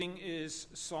Is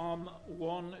Psalm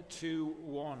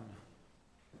 121,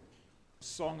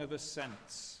 Song of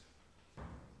Ascents.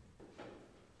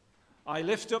 I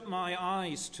lift up my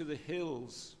eyes to the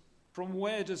hills. From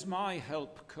where does my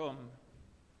help come?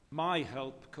 My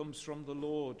help comes from the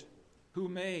Lord, who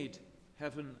made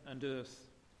heaven and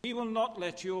earth. He will not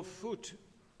let your foot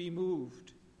be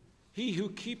moved. He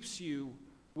who keeps you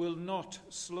will not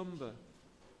slumber.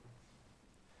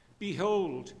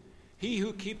 Behold, he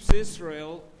who keeps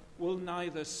Israel will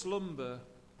neither slumber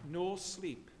nor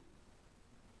sleep.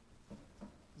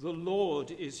 The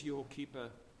Lord is your keeper.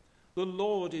 The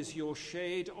Lord is your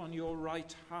shade on your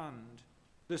right hand.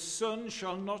 The sun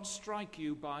shall not strike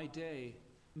you by day,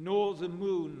 nor the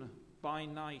moon by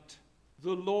night.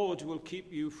 The Lord will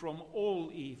keep you from all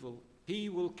evil. He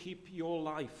will keep your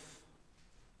life.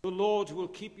 The Lord will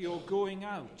keep your going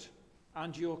out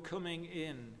and your coming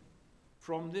in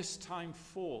from this time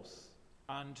forth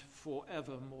and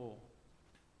forevermore.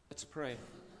 Let's pray.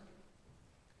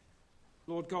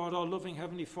 Lord God, our loving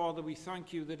Heavenly Father, we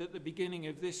thank you that at the beginning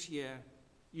of this year,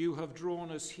 you have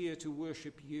drawn us here to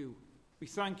worship you. We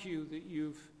thank you that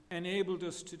you've enabled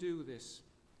us to do this.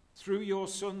 Through your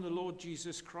Son, the Lord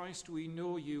Jesus Christ, we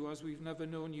know you as we've never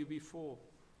known you before.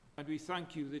 And we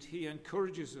thank you that he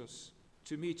encourages us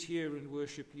to meet here and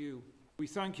worship you. We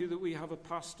thank you that we have a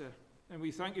pastor, and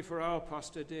we thank you for our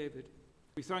pastor, David.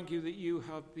 We thank you that you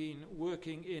have been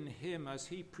working in him as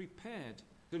he prepared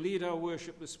to lead our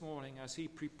worship this morning, as he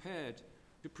prepared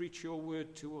to preach your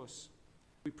word to us.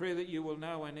 We pray that you will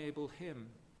now enable him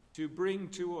to bring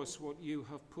to us what you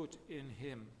have put in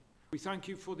him. We thank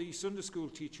you for the Sunday school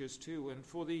teachers too, and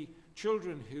for the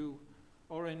children who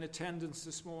are in attendance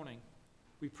this morning.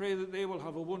 We pray that they will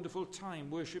have a wonderful time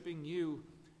worshiping you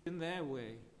in their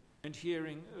way and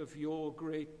hearing of your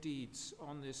great deeds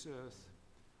on this earth.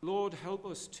 Lord, help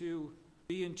us to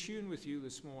be in tune with you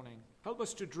this morning. Help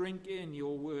us to drink in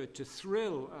your word, to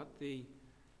thrill at the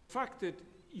fact that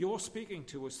you're speaking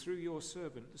to us through your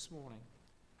servant this morning.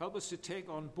 Help us to take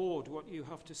on board what you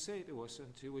have to say to us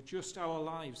and to adjust our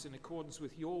lives in accordance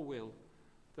with your will,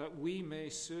 that we may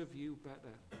serve you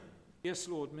better. Yes,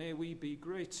 Lord, may we be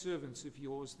great servants of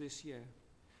yours this year.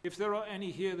 If there are any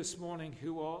here this morning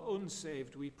who are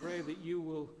unsaved, we pray that you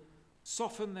will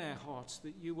soften their hearts,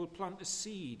 that you will plant a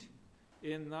seed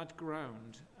in that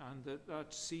ground, and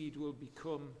that seed will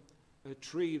become a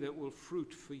tree that will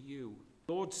fruit for you.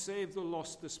 Lord, save the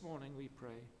lost this morning, we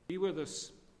pray. Be with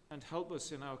us and help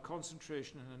us in our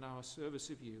concentration and in our service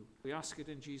of you. We ask it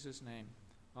in Jesus' name.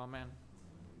 Amen.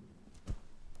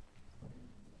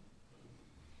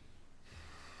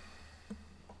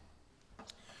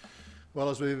 Well,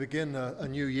 as we begin a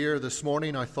new year this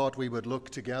morning, I thought we would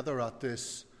look together at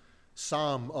this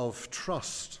Psalm of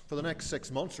Trust. For the next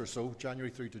 6 months or so, January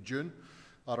through to June,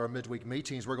 at our midweek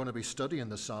meetings, we're going to be studying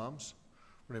the Psalms.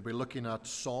 We're going to be looking at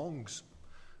songs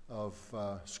of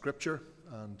Scripture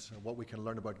and what we can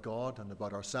learn about God and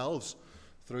about ourselves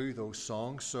through those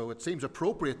songs. So it seems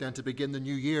appropriate then to begin the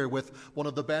new year with one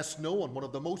of the best known, one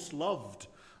of the most loved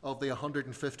of the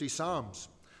 150 Psalms,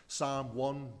 Psalm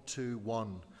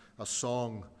 121, a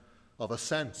song of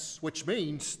ascents, which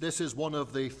means this is one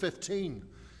of the 15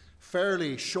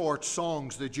 fairly short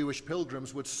songs the Jewish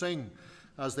pilgrims would sing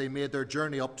as they made their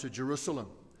journey up to Jerusalem.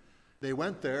 They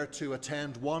went there to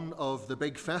attend one of the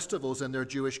big festivals in their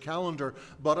Jewish calendar,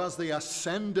 but as they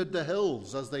ascended the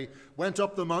hills, as they went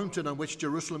up the mountain on which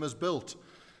Jerusalem is built,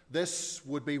 this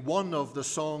would be one of the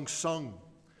songs sung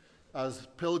as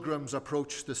pilgrims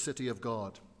approached the city of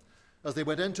God. As they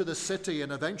went into the city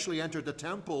and eventually entered the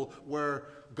temple where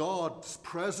God's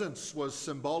presence was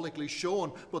symbolically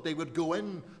shown, but they would go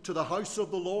in to the house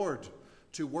of the Lord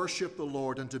to worship the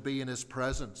Lord and to be in his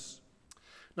presence.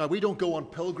 Now, we don't go on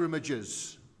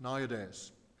pilgrimages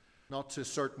nowadays, not to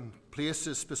certain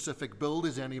places, specific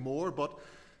buildings anymore, but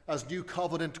as New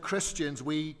Covenant Christians,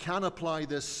 we can apply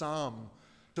this psalm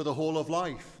to the whole of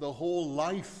life, the whole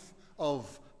life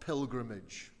of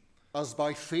pilgrimage. As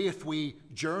by faith we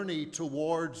journey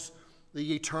towards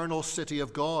the eternal city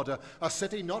of God, a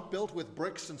city not built with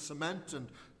bricks and cement and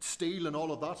steel and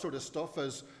all of that sort of stuff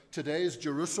as today's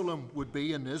Jerusalem would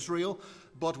be in Israel,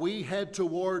 but we head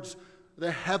towards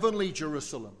the heavenly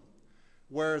Jerusalem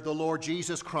where the Lord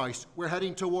Jesus Christ, we're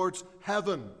heading towards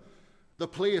heaven, the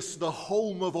place, the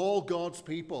home of all God's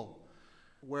people,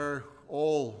 where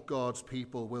all God's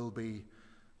people will be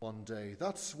one day.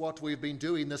 That's what we've been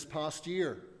doing this past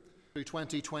year, through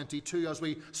 2022, as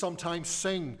we sometimes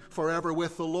sing forever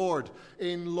with the Lord.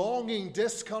 In longing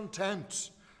discontent,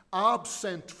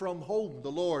 absent from home,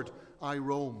 the Lord I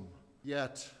roam,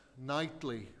 yet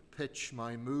nightly pitch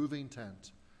my moving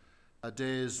tent. a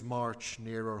day's march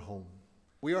nearer home.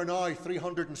 We are now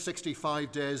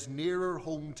 365 days nearer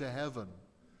home to heaven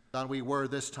than we were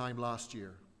this time last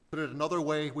year. Put it another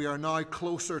way, we are now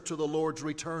closer to the Lord's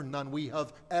return than we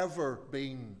have ever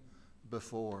been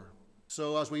before.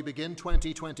 So as we begin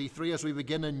 2023, as we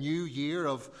begin a new year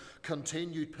of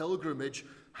continued pilgrimage,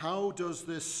 how does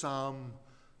this psalm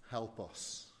help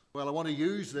us? Well, I want to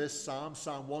use this psalm,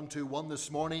 Psalm 121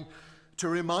 this morning, to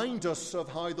remind us of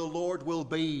how the Lord will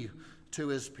be to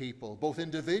his people, both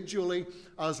individually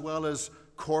as well as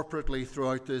corporately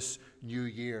throughout this new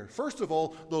year. First of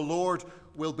all, the Lord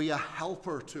will be a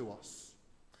helper to us.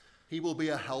 He will be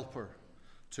a helper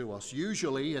to us.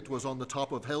 Usually it was on the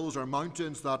top of hills or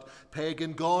mountains that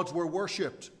pagan gods were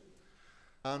worshipped.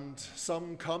 And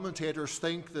some commentators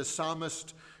think the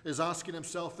psalmist is asking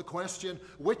himself the question,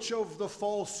 which of the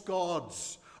false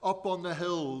gods up on the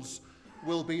hills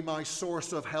will be my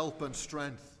source of help and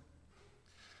strength?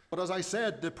 But as I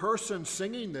said, the person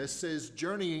singing this is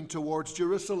journeying towards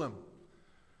Jerusalem.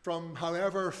 From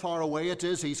however far away it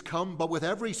is he's come, but with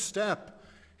every step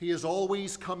he is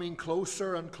always coming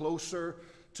closer and closer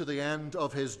to the end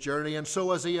of his journey. And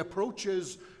so as he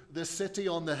approaches the city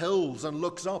on the hills and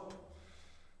looks up,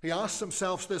 he asks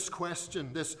himself this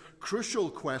question, this crucial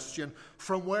question: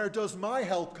 from where does my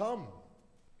help come?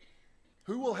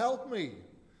 Who will help me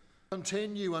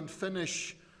continue and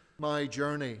finish my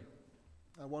journey?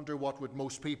 I wonder what would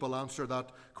most people answer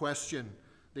that question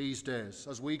these days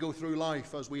as we go through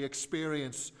life, as we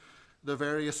experience the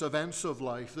various events of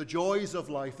life, the joys of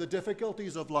life, the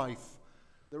difficulties of life,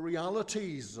 the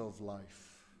realities of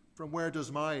life. From where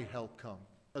does my help come?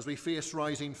 As we face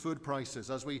rising food prices,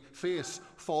 as we face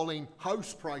falling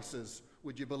house prices,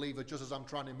 would you believe it, just as I'm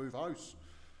trying to move house?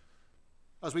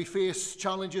 As we face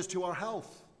challenges to our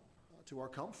health, to our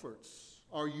comforts,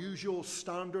 our usual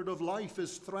standard of life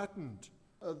is threatened.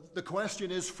 The question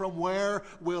is, from where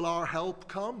will our help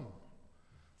come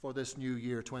for this new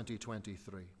year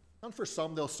 2023? And for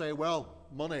some, they'll say, well,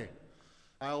 money.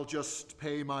 I'll just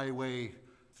pay my way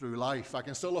through life. I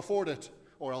can still afford it,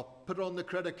 or I'll put it on the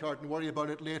credit card and worry about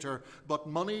it later. But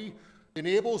money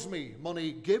enables me.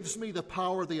 Money gives me the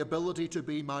power, the ability to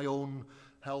be my own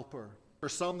helper. For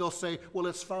some, they'll say, well,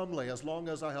 it's family. As long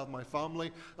as I have my family,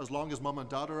 as long as mum and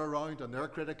dad are around and their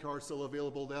credit card's still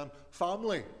available, then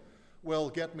family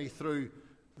will get me through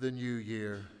the new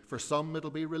year. For some, it'll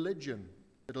be religion.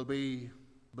 It'll be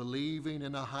believing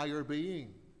in a higher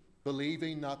being,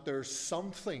 believing that there's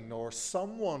something or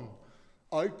someone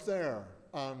out there,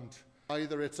 and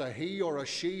either it's a he or a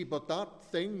she, but that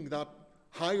thing, that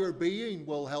higher being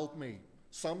will help me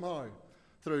somehow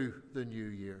through the new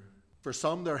year. For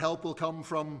some, their help will come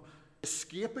from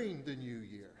escaping the new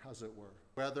year, as it were,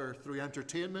 whether through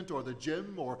entertainment or the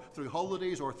gym or through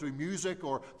holidays or through music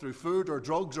or through food or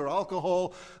drugs or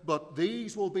alcohol. But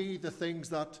these will be the things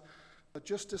that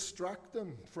just distract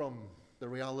them from the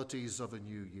realities of a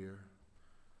new year.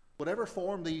 Whatever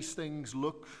form these things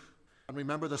look, and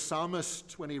remember the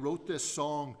psalmist, when he wrote this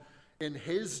song, in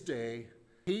his day,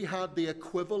 he had the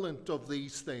equivalent of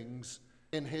these things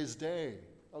in his day.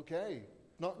 Okay,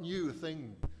 not new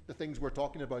thing, the things we're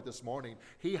talking about this morning.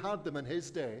 He had them in his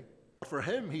day. For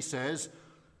him, he says,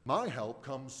 my help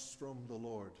comes from the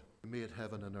Lord who made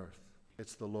heaven and earth.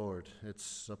 It's the Lord.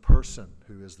 It's a person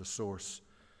who is the source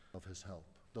of his help.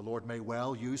 The Lord may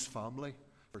well use family,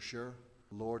 for sure.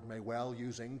 The Lord may well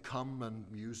use income and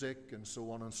music and so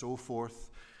on and so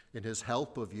forth in his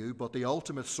help of you, but the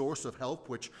ultimate source of help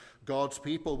which God's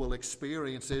people will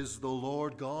experience is the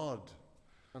Lord God.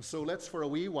 And so let's for a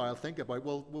wee while think about,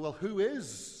 well, who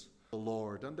is the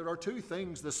Lord? And there are two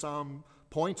things the psalm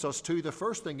points us to. The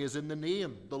first thing is in the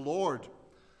name, the Lord.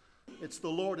 It's the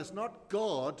Lord. It's not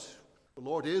God. The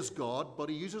Lord is God, but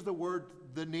he uses the word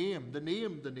the name,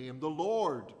 the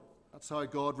Lord. That's how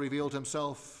God revealed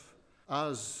himself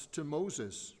as to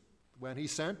Moses. When he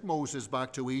sent Moses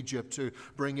back to Egypt to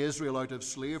bring Israel out of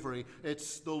slavery,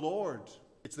 it's the Lord.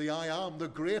 It's the I am, the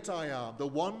great I am, the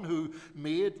one who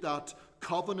made that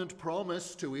covenant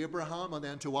promise to Abraham and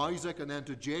then to Isaac and then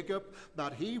to Jacob,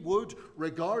 that he would,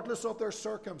 regardless of their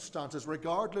circumstances,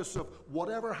 regardless of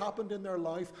whatever happened in their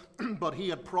life, but he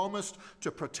had promised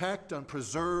to protect and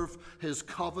preserve his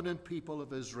covenant people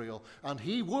of Israel. And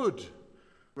he would,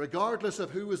 regardless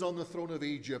of who is on the throne of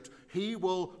Egypt, he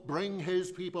will bring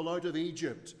his people out of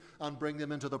Egypt and bring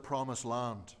them into the promised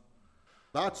land.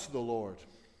 That's the Lord.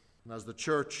 And as the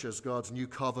church, as God's new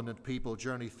covenant people,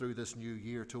 journey through this new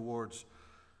year towards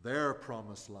their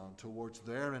promised land, towards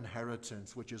their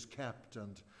inheritance, which is kept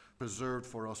and preserved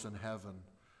for us in heaven,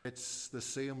 it's the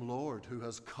same Lord who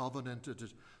has covenanted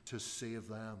to save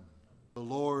them. The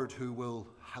Lord who will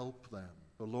help them.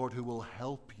 The Lord who will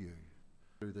help you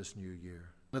through this new year.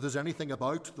 And if there's anything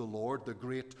about the Lord, the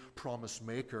great promise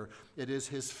maker, it is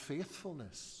his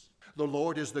faithfulness. The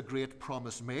Lord is the great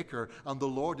promise maker, and the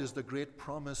Lord is the great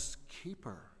promise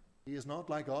keeper. He is not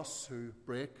like us who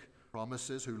break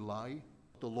promises, who lie.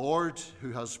 The Lord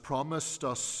who has promised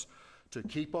us to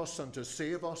keep us and to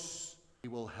save us, he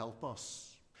will help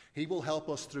us. He will help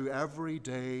us through every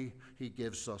day he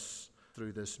gives us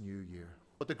through this new year.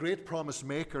 But the great promise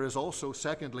maker is also,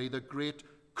 secondly, the great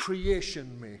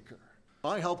creation maker.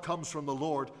 My help comes from the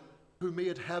Lord who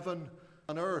made heaven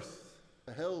and earth.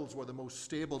 The hills were the most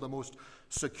stable, the most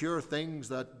secure things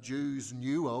that Jews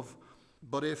knew of.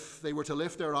 But if they were to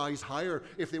lift their eyes higher,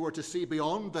 if they were to see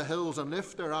beyond the hills and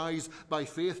lift their eyes by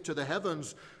faith to the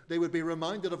heavens, they would be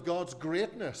reminded of God's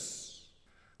greatness.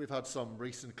 We've had some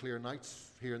recent clear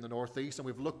nights here in the northeast, and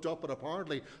we've looked up at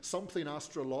apparently something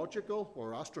astrological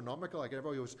or astronomical. I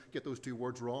always get those two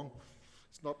words wrong.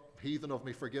 It's not heathen of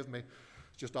me, forgive me.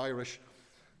 It's just Irish.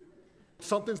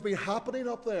 Something's been happening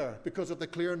up there because of the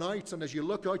clear nights, and as you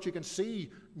look out, you can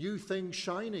see new things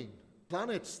shining.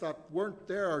 Planets that weren't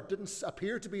there, didn't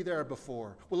appear to be there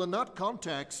before. Well, in that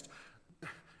context,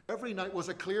 every night was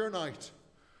a clear night.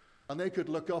 And they could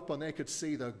look up and they could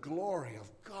see the glory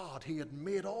of God. He had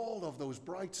made all of those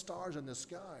bright stars in the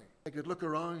sky. They could look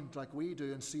around like we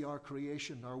do and see our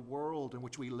creation, our world in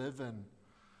which we live in,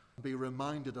 and be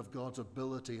reminded of God's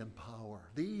ability and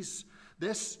power.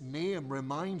 This name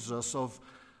reminds us of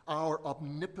our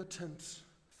omnipotent,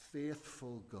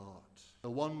 faithful God, the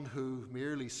one who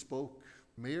merely spoke,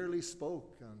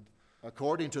 and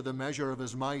according to the measure of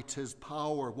his might, his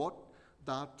power, what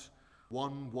that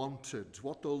one wanted,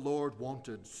 what the Lord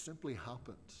wanted, simply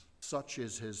happened. Such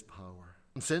is his power.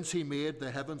 And since he made the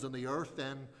heavens and the earth,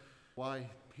 then, why,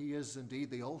 he is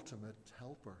indeed the ultimate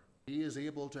helper. He is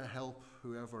able to help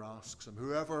whoever asks him,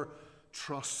 whoever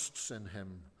trusts in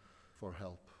him for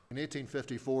help. In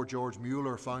 1854, George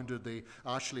Mueller founded the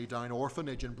Ashley Down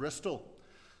Orphanage in Bristol,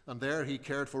 and there he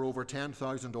cared for over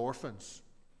 10,000 orphans.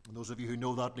 And those of you who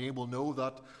know that name will know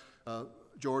that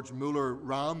George Mueller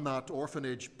ran that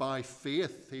orphanage by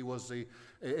faith. He was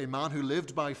a man who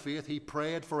lived by faith. He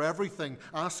prayed for everything,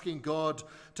 asking God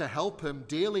to help him,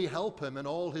 daily help him in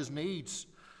all his needs.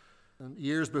 And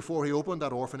years before he opened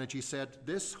that orphanage, he said,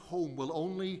 "This home will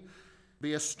only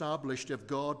be established if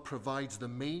God provides the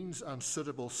means and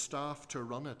suitable staff to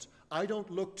run it. I don't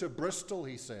look to Bristol,"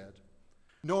 he said,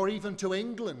 "nor even to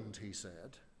England," he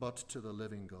said, "but to the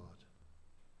living God,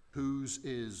 whose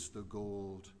is the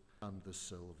gold and the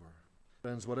silver."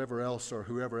 Friends, whatever else or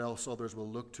whoever else others will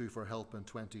look to for help in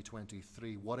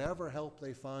 2023, whatever help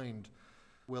they find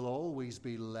will always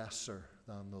be lesser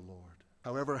than the Lord.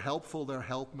 However helpful their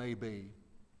help may be,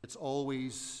 it's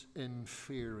always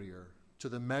inferior to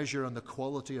the measure and the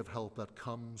quality of help that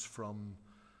comes from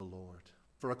the Lord.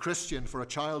 For a Christian, for a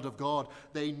child of God,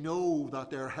 they know that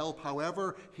their help,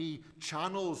 however he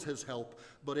channels his help,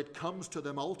 but it comes to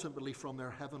them ultimately from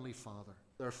their heavenly Father.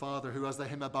 Their Father, who, as the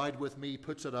hymn "Abide with Me"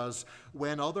 puts it, as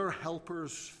when other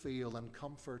helpers fail and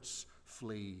comforts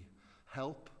flee,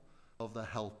 help of the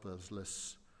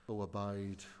helpless, oh,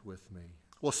 abide with me.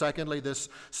 Well, secondly, this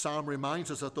psalm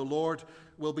reminds us that the Lord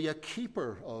will be a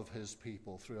keeper of his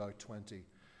people throughout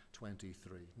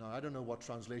 2023. Now, I don't know what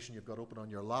translation you've got open on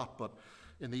your lap, but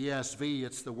in the ESV,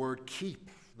 it's the word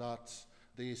keep that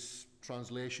this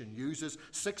translation uses.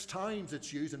 6 times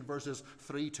it's used in verses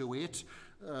 3 to 8.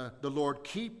 The Lord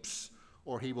keeps,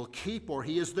 or he will keep, or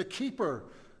he is the keeper.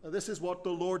 This is what the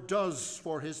Lord does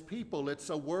for his people. It's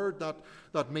a word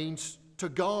that means to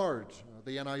guard.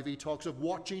 The NIV talks of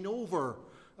watching over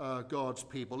God's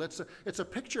people. It's a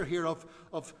picture here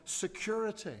of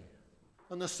security.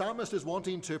 And the psalmist is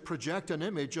wanting to project an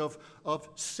image of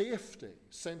safety,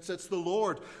 since it's the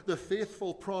Lord, the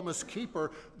faithful promise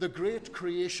keeper, the great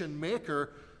creation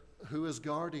maker, who is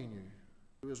guarding you,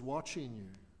 who is watching you,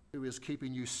 who is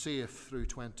keeping you safe through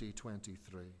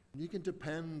 2023. You can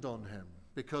depend on him,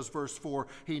 because verse 4,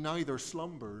 he neither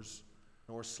slumbers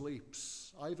nor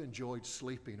sleeps. I've enjoyed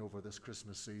sleeping over this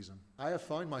Christmas season. I have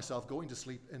found myself going to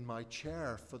sleep in my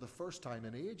chair for the first time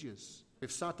in ages.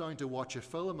 We've sat down to watch a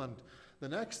film, and the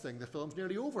next thing, the film's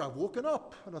nearly over. I've woken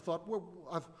up, and I thought,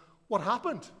 what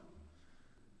happened?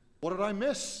 What did I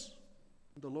miss?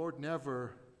 The Lord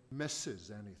never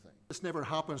misses anything. This never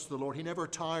happens to the Lord. He never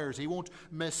tires. He won't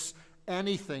miss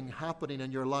anything happening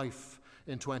in your life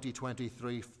in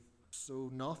 2023. So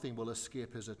nothing will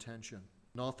escape his attention.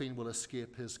 Nothing will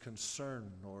escape his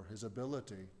concern or his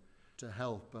ability to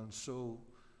help. And so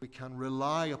we can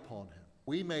rely upon him.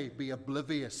 We may be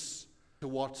oblivious to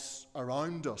what's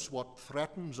around us, what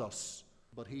threatens us,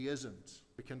 but he isn't.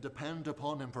 We can depend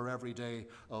upon him for every day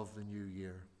of the new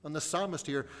year. And the psalmist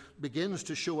here begins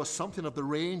to show us something of the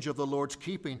range of the Lord's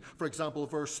keeping. For example,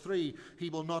 verse 3, he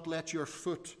will not let your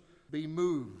foot be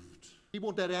moved. He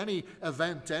won't let any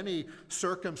event, any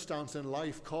circumstance in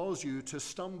life cause you to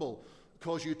stumble,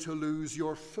 cause you to lose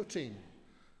your footing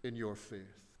in your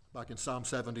faith. Back in Psalm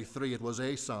 73, it was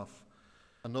Asaph,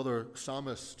 another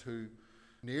psalmist, who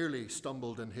nearly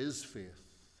stumbled in his faith.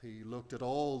 He looked at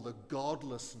all the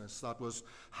godlessness that was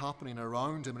happening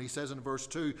around him, and he says in verse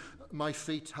 2, my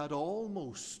feet had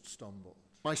almost stumbled.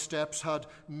 My steps had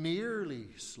nearly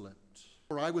slipped.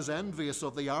 For I was envious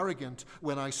of the arrogant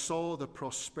when I saw the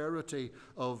prosperity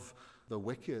of the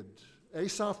wicked.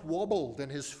 Asaph wobbled in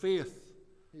his faith.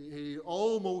 He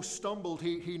almost stumbled.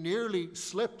 He nearly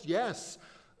slipped, yes,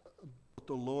 but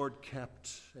the Lord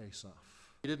kept Asaph.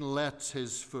 He didn't let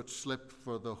his foot slip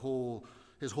for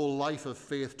his whole life of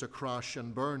faith to crash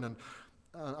and burn. And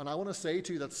I want to say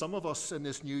to you that some of us in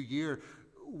this new year,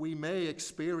 we may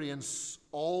experience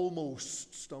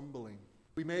almost stumbling.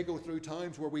 We may go through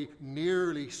times where we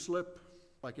nearly slip,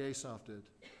 like Asaph did.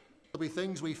 There'll be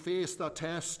things we face that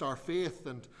test our faith,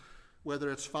 and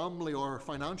whether it's family or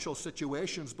financial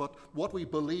situations, but what we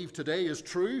believe today is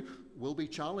true will be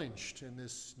challenged in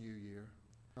this new year,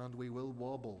 and we will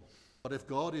wobble. But if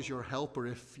God is your helper,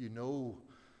 if you know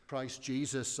Christ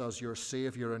Jesus as your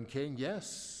Savior and King,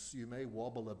 yes, you may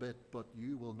wobble a bit, but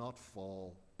you will not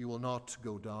fall. You will not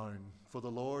go down. For the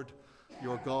Lord,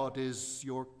 your God, is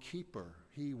your keeper.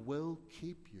 He will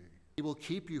keep you. He will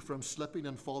keep you from slipping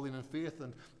and falling in faith.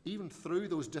 And even through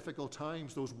those difficult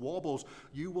times, those wobbles,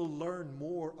 you will learn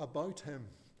more about him.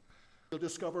 You'll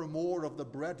discover more of the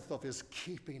breadth of his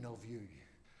keeping of you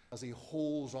as he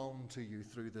holds on to you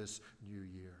through this new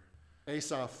year.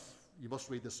 Asaph, you must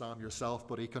read the psalm yourself,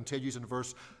 but he continues in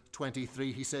verse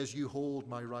 23. He says, you hold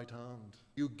my right hand.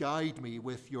 You guide me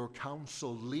with your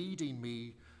counsel, leading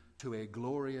me to a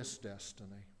glorious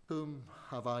destiny. Whom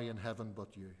have I in heaven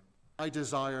but you? I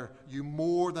desire you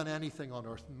more than anything on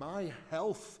earth. My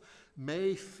health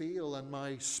may fail and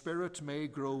my spirit may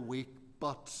grow weak,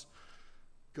 but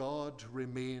God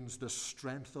remains the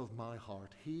strength of my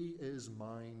heart. He is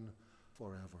mine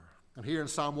forever. And here in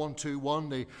Psalm 121,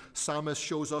 the psalmist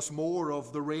shows us more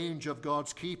of the range of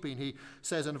God's keeping. He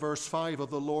says in verse 5, of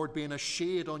the Lord being a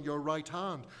shade on your right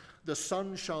hand, the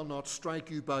sun shall not strike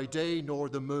you by day, nor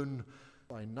the moon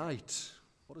by night.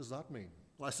 What does that mean?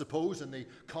 Well, I suppose in the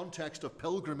context of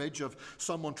pilgrimage, of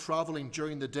someone traveling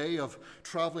during the day, of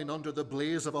traveling under the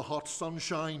blaze of a hot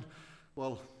sunshine,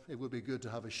 well, it would be good to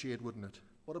have a shade, wouldn't it?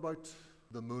 What about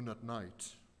the moon at night?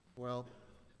 Well,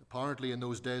 apparently in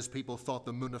those days people thought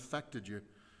the moon affected you.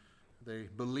 They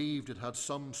believed it had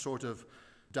some sort of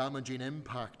damaging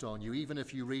impact on you. Even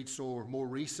if you read more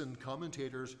recent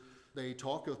commentators, they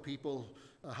talk of people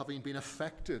having been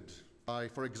affected by,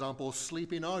 for example,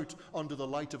 sleeping out under the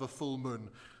light of a full moon.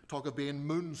 Talk of being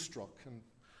moonstruck. And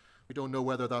we don't know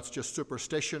whether that's just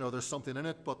superstition or there's something in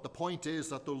it, but the point is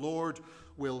that the Lord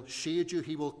will shade you.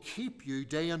 He will keep you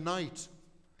day and night.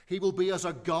 He will be as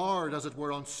a guard, as it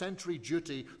were, on sentry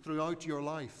duty throughout your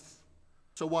life.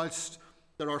 So whilst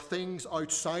there are things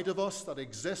outside of us that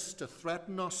exist to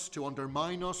threaten us, to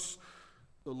undermine us,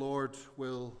 the Lord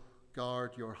will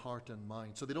guard your heart and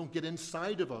mind so they don't get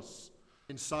inside of us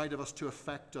to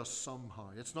affect us somehow.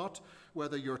 It's not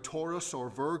whether you're Taurus or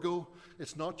Virgo.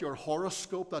 It's not your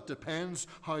horoscope that depends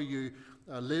how you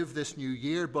live this new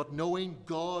year, but knowing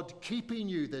God keeping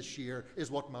you this year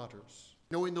is what matters.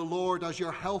 Knowing the Lord as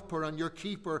your helper and your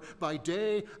keeper by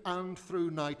day and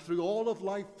through night, through all of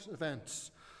life's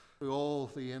events, through all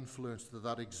the influence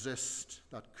that exists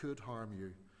that could harm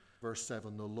you. Verse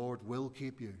 7, the Lord will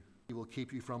keep you. He will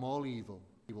keep you from all evil.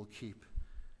 He will keep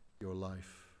your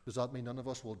life. Does that mean none of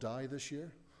us will die this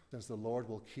year, since the Lord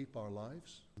will keep our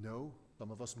lives? No,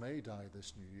 some of us may die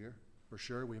this new year. For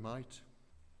sure we might.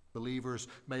 Believers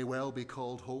may well be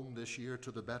called home this year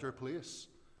to the better place.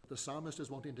 The psalmist is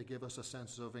wanting to give us a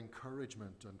sense of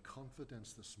encouragement and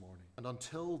confidence this morning. And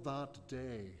until that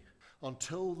day,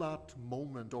 until that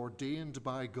moment ordained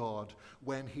by God,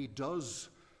 when he does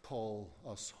call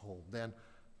us home, then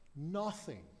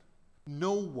nothing,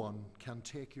 no one can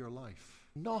take your life.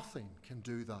 Nothing can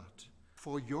do that,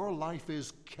 for your life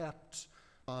is kept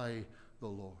by the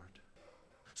Lord.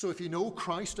 So if you know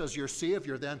Christ as your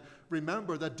Savior, then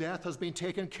remember that death has been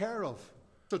taken care of.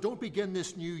 So don't begin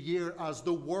this new year as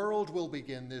the world will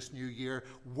begin this new year,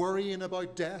 worrying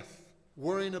about death,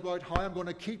 worrying about how I'm going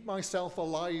to keep myself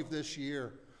alive this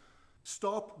year.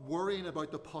 Stop worrying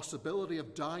about the possibility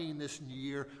of dying this new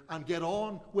year and get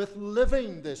on with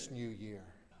living this new year.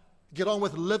 Get on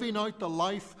with living out the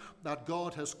life that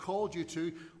God has called you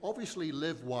to. Obviously,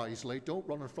 live wisely. Don't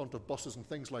run in front of buses and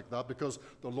things like that, because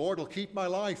the Lord will keep my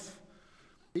life.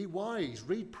 Be wise.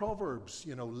 Read Proverbs.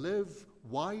 Live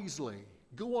wisely.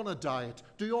 Go on a diet.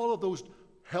 Do all of those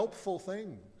helpful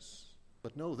things.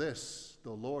 But know this,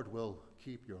 the Lord will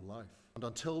keep your life. And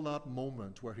until that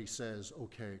moment where he says,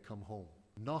 okay, come home,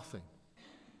 nothing,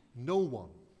 no one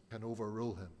can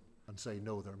overrule him and say,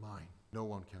 no, they're mine. No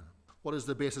one can. What is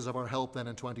the basis of our help then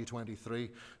in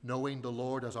 2023? Knowing the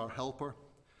Lord as our helper,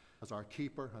 as our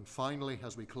keeper, and finally,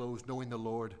 as we close, knowing the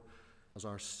Lord as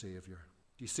our Savior.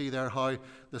 Do you see there how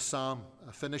the psalm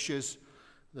finishes?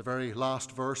 The very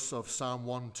last verse of Psalm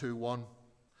 121.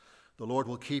 The Lord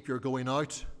will keep your going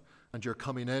out and your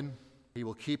coming in. He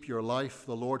will keep your life.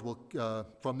 The Lord will,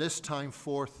 from this time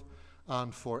forth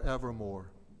and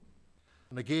forevermore.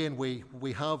 And again,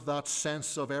 we have that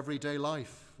sense of everyday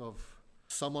life, of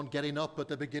someone getting up at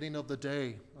the beginning of the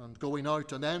day and going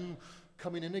out and then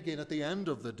coming in again at the end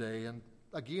of the day. And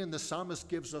again, the psalmist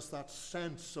gives us that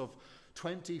sense of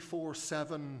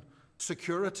 24/7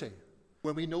 security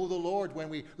when we know the Lord, when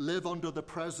we live under the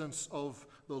presence of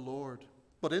the Lord.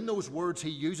 But in those words he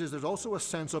uses, there's also a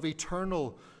sense of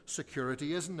eternal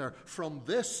security, isn't there? From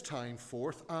this time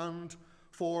forth and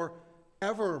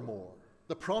forevermore.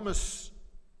 The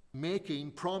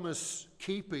promise-making,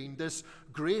 promise-keeping, this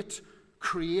great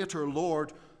Creator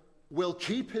Lord will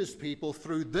keep his people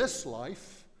through this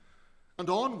life and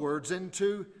onwards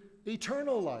into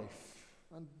eternal life.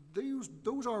 And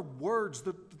those are words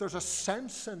that there's a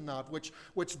sense in that which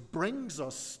brings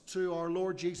us to our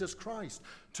Lord Jesus Christ,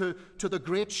 to the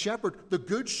great shepherd, the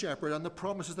good shepherd, and the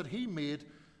promises that he made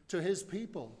to his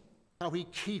people. How he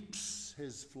keeps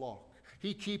his flock.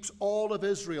 He keeps all of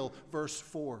Israel, verse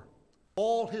 4.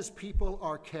 All his people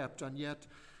are kept, and yet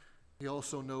he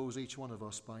also knows each one of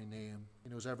us by name. He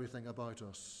knows everything about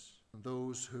us. And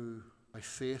those who, by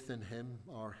faith in him,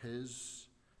 are his,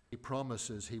 he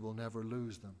promises he will never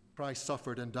lose them. Christ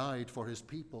suffered and died for his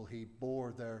people. He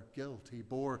bore their guilt. He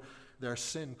bore their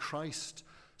sin. Christ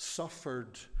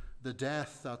suffered the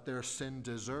death that their sin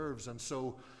deserves. And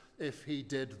so if he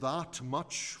did that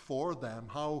much for them,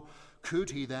 how could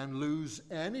he then lose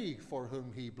any for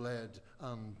whom he bled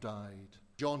and died?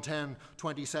 John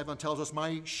 10:27 tells us,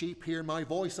 my sheep hear my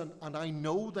voice, and I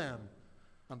know them,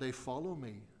 and they follow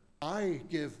me. I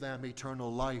give them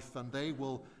eternal life, and they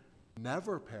will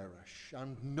never perish,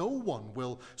 and no one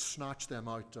will snatch them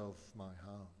out of my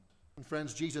hand. And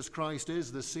friends, Jesus Christ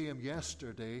is the same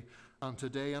yesterday and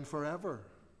today and forever.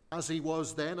 As he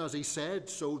was then, as he said,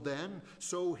 so then,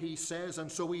 so he says,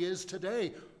 and so he is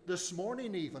today, this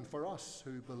morning even, for us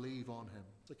who believe on him.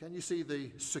 So can you see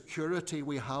the security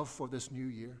we have for this new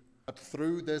year? That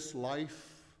through this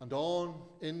life and on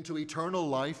into eternal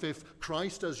life, if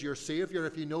Christ as your Savior,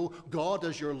 if you know God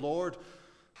as your Lord,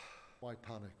 why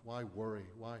panic? Why worry?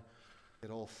 Why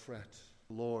get all fret?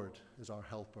 The Lord is our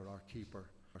helper, our keeper,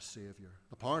 our Savior.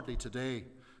 Apparently today,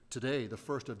 the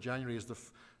 1st of January, is the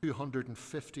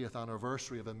 250th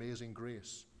anniversary of Amazing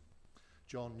Grace.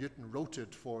 John Newton wrote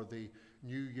it for the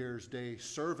New Year's Day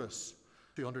service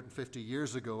 250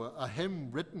 years ago, a hymn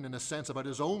written in a sense about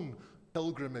his own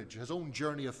pilgrimage, his own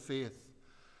journey of faith,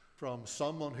 from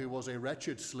someone who was a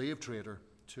wretched slave trader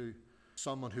to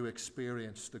someone who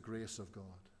experienced the grace of God.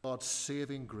 God's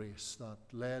saving grace that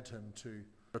led him to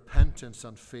repentance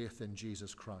and faith in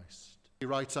Jesus Christ. He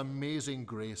writes, amazing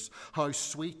grace, how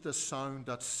sweet the sound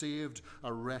that saved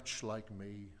a wretch like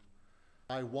me.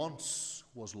 I once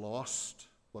was lost,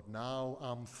 but now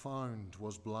am found,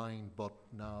 was blind, but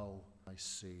now I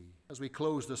see. As we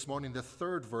close this morning, the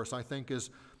third verse I think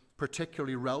is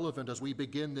particularly relevant as we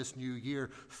begin this new year.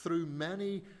 Through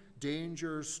many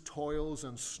dangers, toils,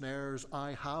 and snares,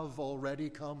 I have already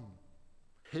come.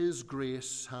 His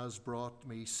grace has brought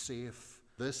me safe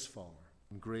this far,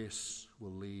 and grace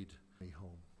will lead me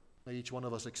home. May each one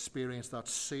of us experience that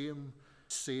same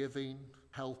saving,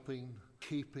 helping,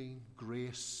 keeping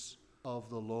grace of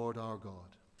the Lord our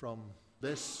God from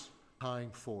this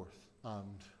time forth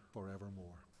and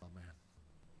forevermore. Amen.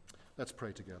 Let's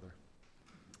pray together.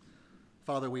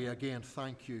 Father, we again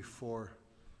thank you for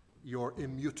your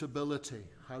immutability,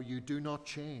 how you do not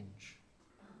change.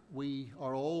 We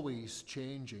are always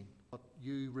changing, but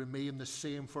you remain the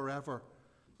same forever.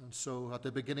 And so at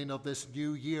the beginning of this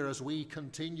new year, as we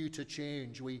continue to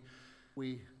change, we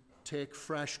take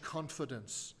fresh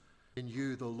confidence in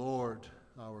you, the Lord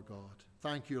our God.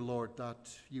 Thank you, Lord, that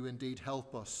you indeed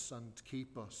help us and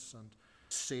keep us and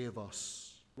save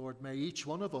us. Lord, may each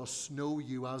one of us know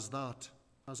you as that,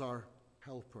 as our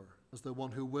helper, as the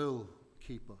one who will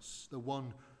keep us, the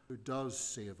one who does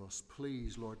save us.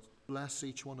 Please, Lord, bless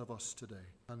each one of us today,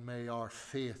 and may our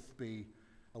faith be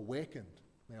awakened.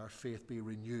 May our faith be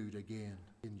renewed again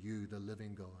in you, the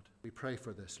living God. We pray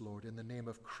for this, Lord, in the name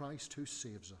of Christ who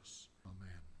saves us.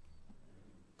 Amen.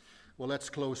 Well, let's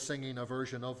close singing a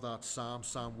version of that psalm,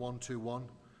 Psalm 121.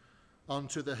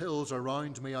 Unto the hills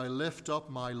around me I lift up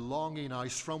my longing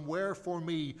eyes. From where for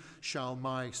me shall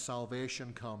my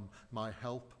salvation come, my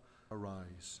help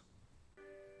arise?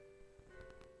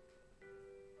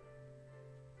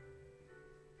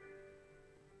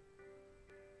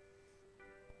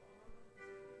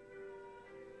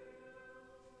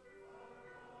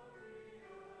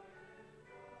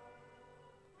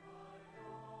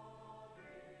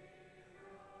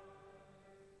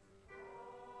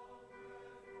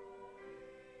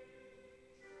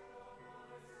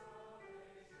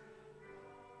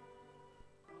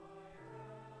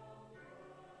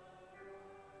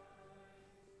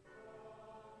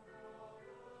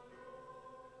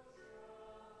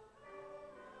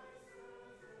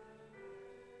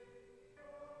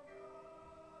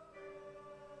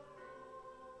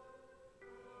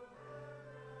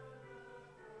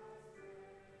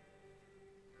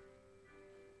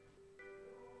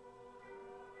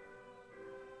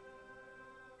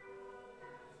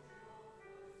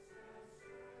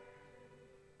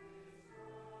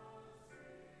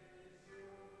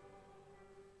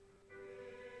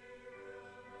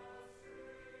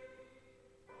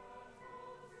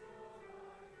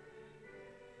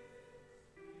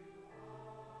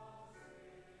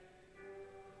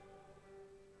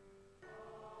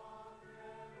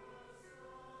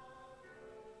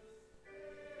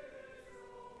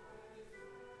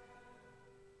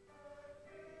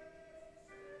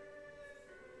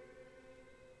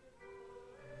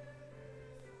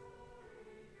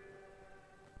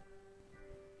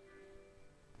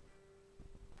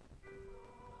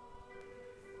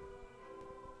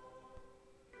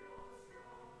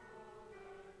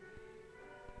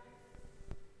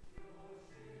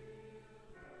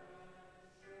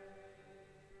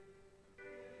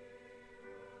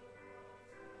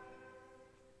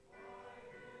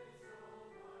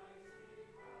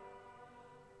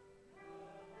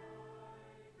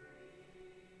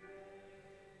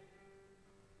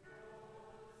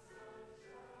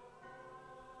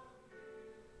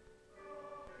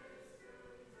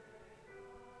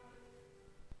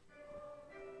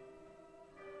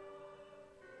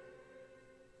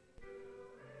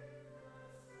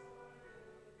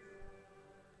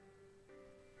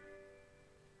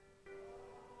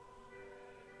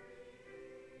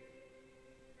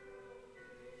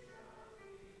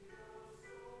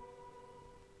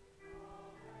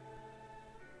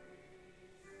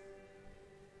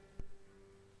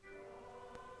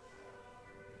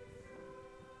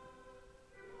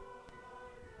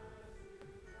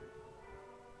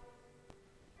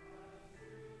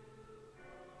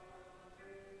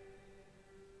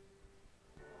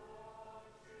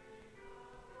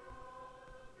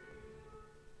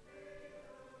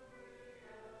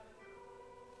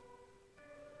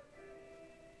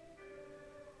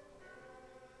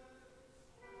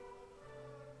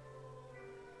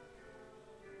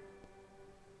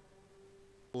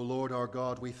 O Lord our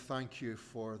God, we thank you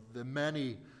for the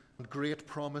many and great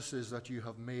promises that you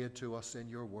have made to us in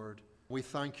your word. We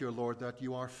thank you, Lord, that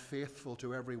you are faithful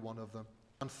to every one of them.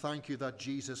 And thank you that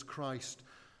Jesus Christ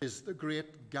is the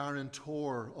great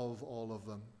guarantor of all of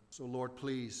them. So, Lord,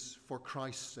 please, for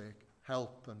Christ's sake,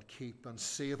 help and keep and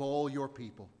save all your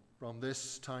people from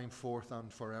this time forth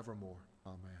and forevermore.